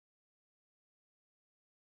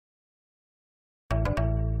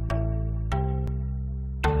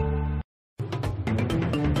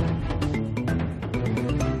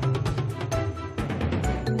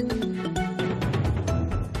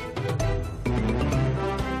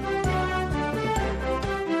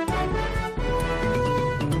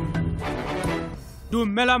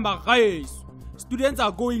Dumela magaeso. Students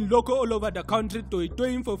are going loco all over the country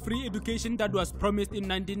toing for free education that was promised in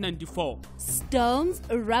 1994. Stones,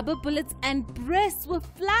 rubber bullets and breasts were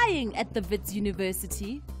flying at the Wits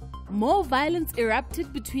University. More violence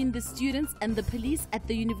erupted between the students and the police at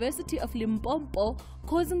the University of Limpopo,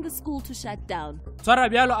 causing the school to shut down.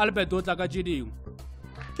 Can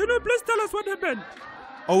you please tell us what happened?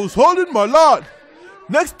 I was holding my lawn.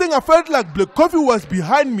 Next thing I felt like Black Coffee was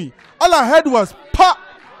behind me. All I heard was pop.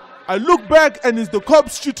 I looked back and it's the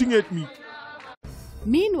cops shooting at me.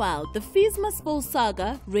 Meanwhile, the Fees Must Fall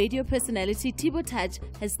saga, radio personality Thibo Taj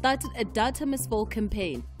has started a Data Must Fall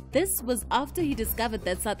campaign. This was after he discovered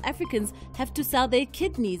that South Africans have to sell their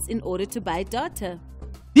kidneys in order to buy data.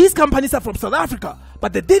 These companies are from South Africa,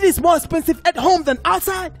 but the data is more expensive at home than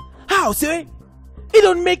outside. How, sir? It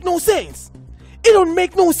don't make no sense. It don't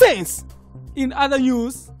make no sense. In other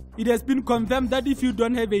news, it has been confirmed that if you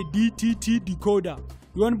don't have a DTT decoder,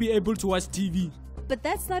 you won't be able to watch TV. But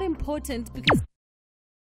that's not important because...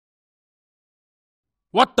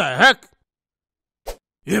 What the heck?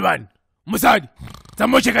 Evan, Musadi,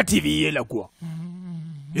 Samocheka TV yela kwa.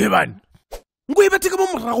 Evan.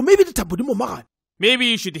 Maybe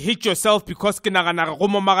you should hit yourself because kinagana go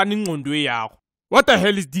momagana ngondwe yago. What the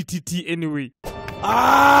hell is DTT anyway?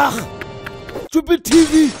 Ah! Stupid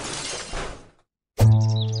TV!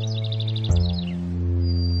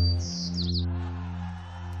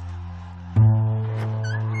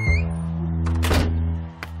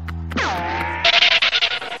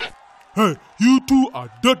 Hey, you two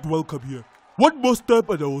are not welcome here. One more step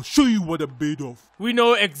and I will show you what I'm made of. We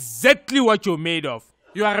know exactly what you're made of.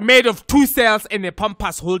 You are made of 2 cells and a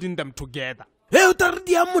pampas holding them together. Hey,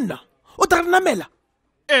 utardiamuna. Utarnamela.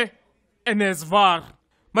 And as far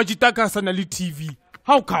Majitaka Sanali TV.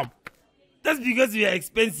 How come? That's because we are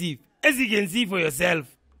expensive, as you can see for yourself.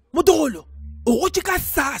 Mutolo, ugochika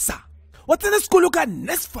sasa. What's in the school look at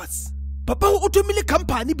Nesfas? Papa automobile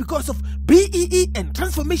company because of BEE and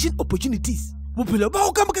transformation opportunities. Mupilo ba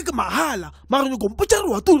o kama kaka mahala, maranyo komputer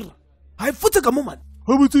watur. I futa kamuman.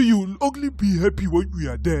 How about you'll only be happy when we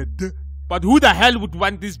are dead? But who the hell would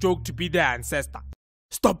want this joke to be their ancestor?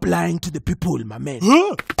 Stop lying to the people, my man.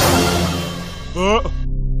 Huh?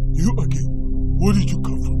 You again? Where did you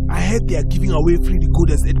come from? I heard they are giving away free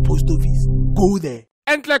decoders at post office. Go there.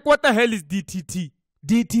 And like what the hell is DTT?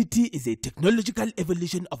 DTT is a technological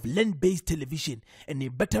evolution of land-based television and a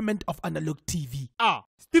betterment of analog TV. Ah,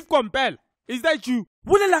 Steve Compel, is that you?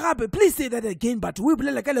 Please say that again, but we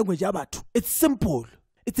language. It's simple.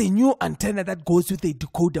 It's a new antenna that goes with a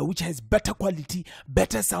decoder which has better quality,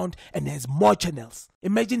 better sound, and has more channels.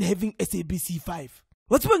 Imagine having SABC 5.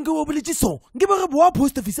 What's when go over the song? Give a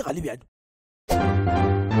post office.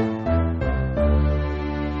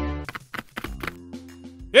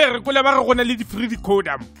 Hey, rekula ba re gona le di free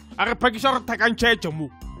decoder. A re phakisha re thakang cheche mo.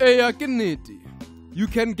 Hey, you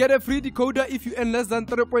can get a free decoder if you earn less than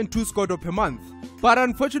 3.2 scodo per month. But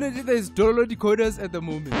unfortunately, there is dollar decoders at the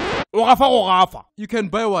moment. You can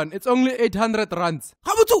buy one. It's only 800 rands.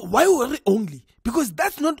 How about why were only? Because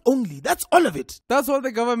that's not only. That's all of it. That's what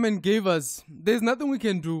the government gave us. There's nothing we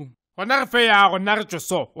can do. How wale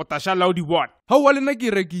na ki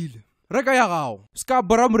rekile? Reka ya gao. Ska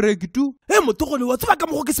bora moreki tu. Hey, motogole wa tsaba ka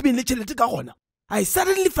mo go ke sebeng le tšhelete ka gona. I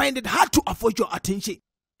suddenly find it hard to afford your attention.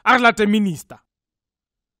 Arlate minister.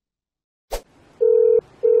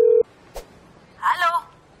 Hello?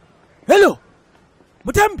 Hello?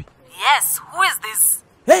 Mutambi? Yes, who is this?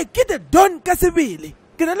 Hey, get the Don Kasebele.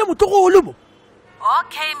 Can I know Mutogolumo?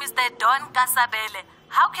 Okay, Mr. Don Kasabele.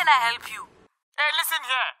 How can I help you? Hey, listen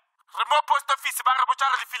here. Remote post office to the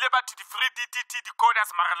free DTT decoders.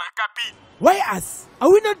 Why us? Are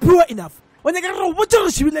we not poor enough? I am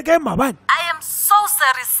so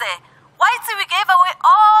sorry, sir. Why did we gave away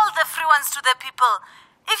all the free ones to the people?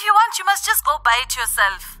 If you want, you must just go buy it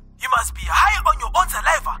yourself. You must be high on your own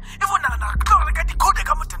saliva.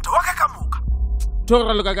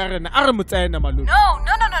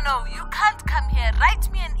 No. You can't come here. Write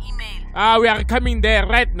me an email. We are coming there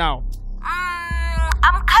right now.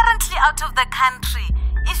 I'm currently out of the country.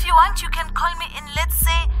 If you want, you can call me in, let's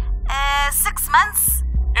say, 6 months.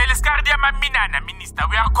 Minister,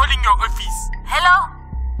 we are calling your office. Hello?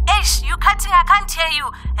 Ish, you cutting? I can't hear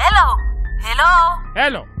you. Hello?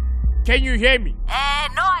 Can you hear me?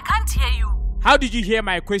 No, I can't hear you. How did you hear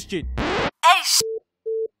my question?